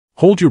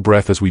Hold your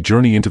breath as we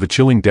journey into the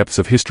chilling depths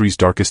of history's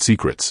darkest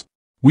secrets.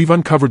 We've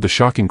uncovered the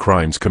shocking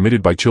crimes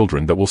committed by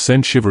children that will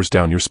send shivers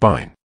down your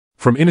spine.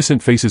 From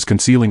innocent faces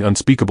concealing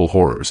unspeakable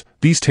horrors,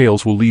 these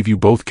tales will leave you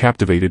both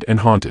captivated and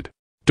haunted.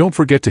 Don't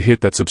forget to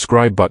hit that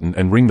subscribe button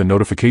and ring the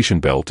notification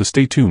bell to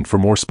stay tuned for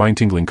more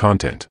spine-tingling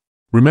content.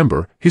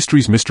 Remember,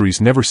 history's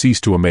mysteries never cease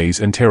to amaze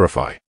and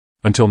terrify.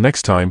 Until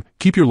next time,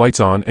 keep your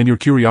lights on and your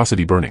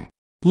curiosity burning.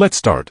 Let's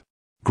start.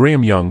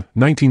 Graham Young,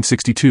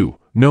 1962.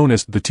 Known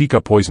as the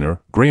teacup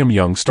poisoner, Graham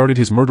Young started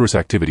his murderous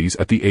activities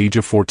at the age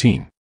of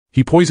 14.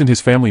 He poisoned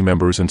his family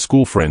members and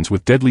school friends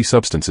with deadly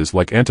substances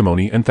like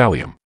antimony and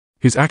thallium.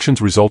 His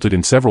actions resulted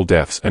in several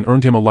deaths and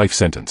earned him a life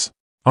sentence.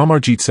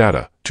 Amarjit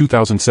Sada,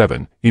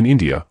 2007. In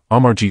India,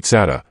 Amarjit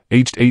Sada,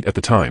 aged 8 at the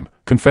time,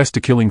 confessed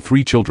to killing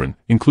 3 children,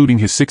 including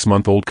his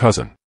 6-month-old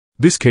cousin.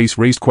 This case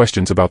raised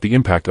questions about the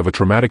impact of a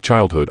traumatic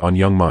childhood on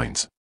young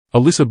minds.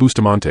 Alyssa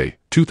Bustamante,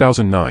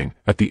 2009.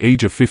 At the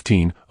age of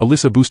 15,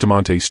 Alyssa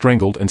Bustamante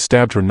strangled and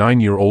stabbed her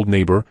 9-year-old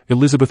neighbor,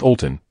 Elizabeth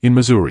Olton, in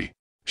Missouri.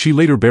 She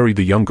later buried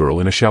the young girl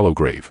in a shallow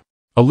grave.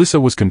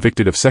 Alyssa was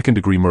convicted of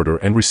second-degree murder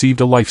and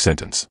received a life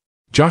sentence.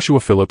 Joshua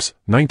Phillips,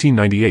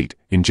 1998.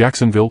 In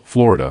Jacksonville,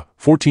 Florida,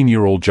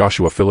 14-year-old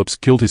Joshua Phillips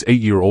killed his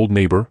 8-year-old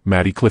neighbor,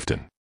 Maddie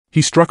Clifton.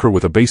 He struck her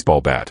with a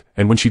baseball bat,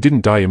 and when she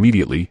didn't die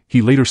immediately,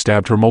 he later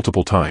stabbed her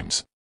multiple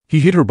times. He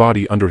hid her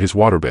body under his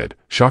waterbed,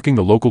 shocking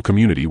the local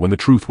community when the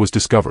truth was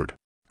discovered.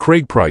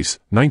 Craig Price,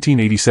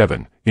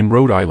 1987. In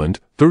Rhode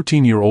Island,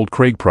 13-year-old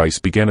Craig Price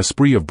began a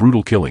spree of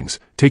brutal killings,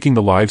 taking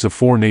the lives of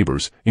 4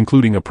 neighbors,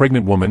 including a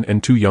pregnant woman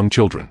and 2 young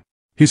children.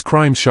 His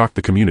crimes shocked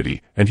the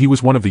community, and he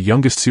was one of the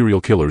youngest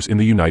serial killers in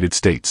the United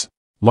States.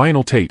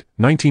 Lionel Tate,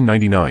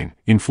 1999.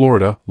 In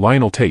Florida,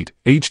 Lionel Tate,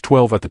 aged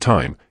 12 at the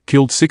time,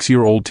 killed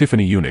 6-year-old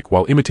Tiffany Unick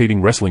while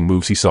imitating wrestling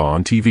moves he saw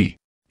on TV.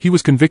 He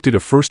was convicted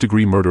of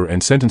first-degree murder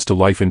and sentenced to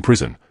life in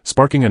prison,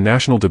 sparking a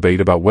national debate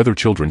about whether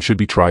children should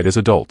be tried as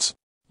adults.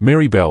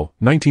 Mary Bell,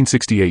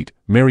 1968.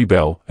 Mary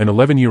Bell, an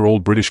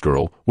 11-year-old British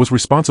girl, was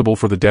responsible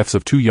for the deaths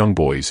of 2 young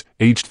boys,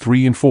 aged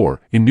 3 and 4,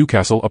 in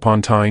Newcastle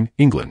upon Tyne,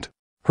 England.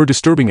 Her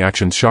disturbing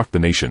actions shocked the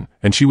nation,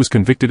 and she was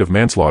convicted of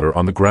manslaughter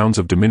on the grounds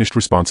of diminished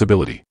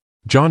responsibility.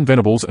 John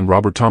Venables and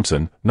Robert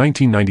Thompson,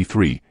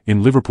 1993.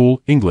 In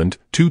Liverpool, England,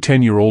 2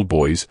 10-year-old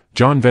boys,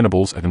 John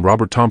Venables and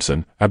Robert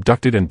Thompson,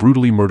 abducted and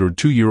brutally murdered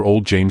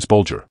 2-year-old James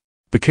Bulger.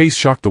 The case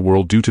shocked the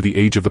world due to the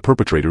age of the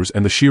perpetrators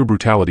and the sheer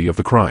brutality of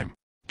the crime.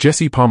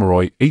 Jesse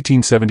Pomeroy,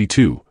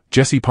 1872.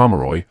 Jesse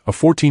Pomeroy, a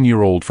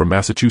 14-year-old from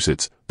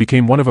Massachusetts,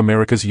 became one of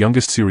America's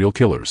youngest serial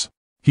killers.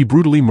 He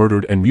brutally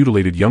murdered and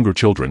mutilated younger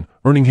children,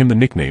 earning him the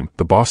nickname,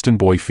 the Boston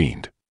Boy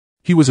Fiend.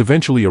 He was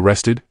eventually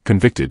arrested,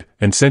 convicted,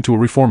 and sent to a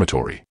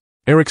reformatory.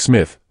 Eric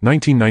Smith,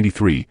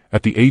 1993.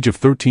 At the age of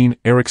 13,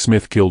 Eric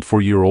Smith killed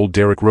 4-year-old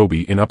Derek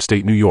Roby in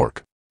upstate New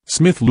York.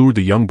 Smith lured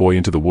the young boy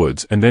into the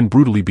woods and then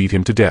brutally beat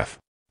him to death.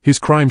 His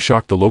crime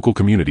shocked the local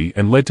community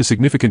and led to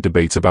significant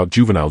debates about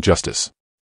juvenile justice.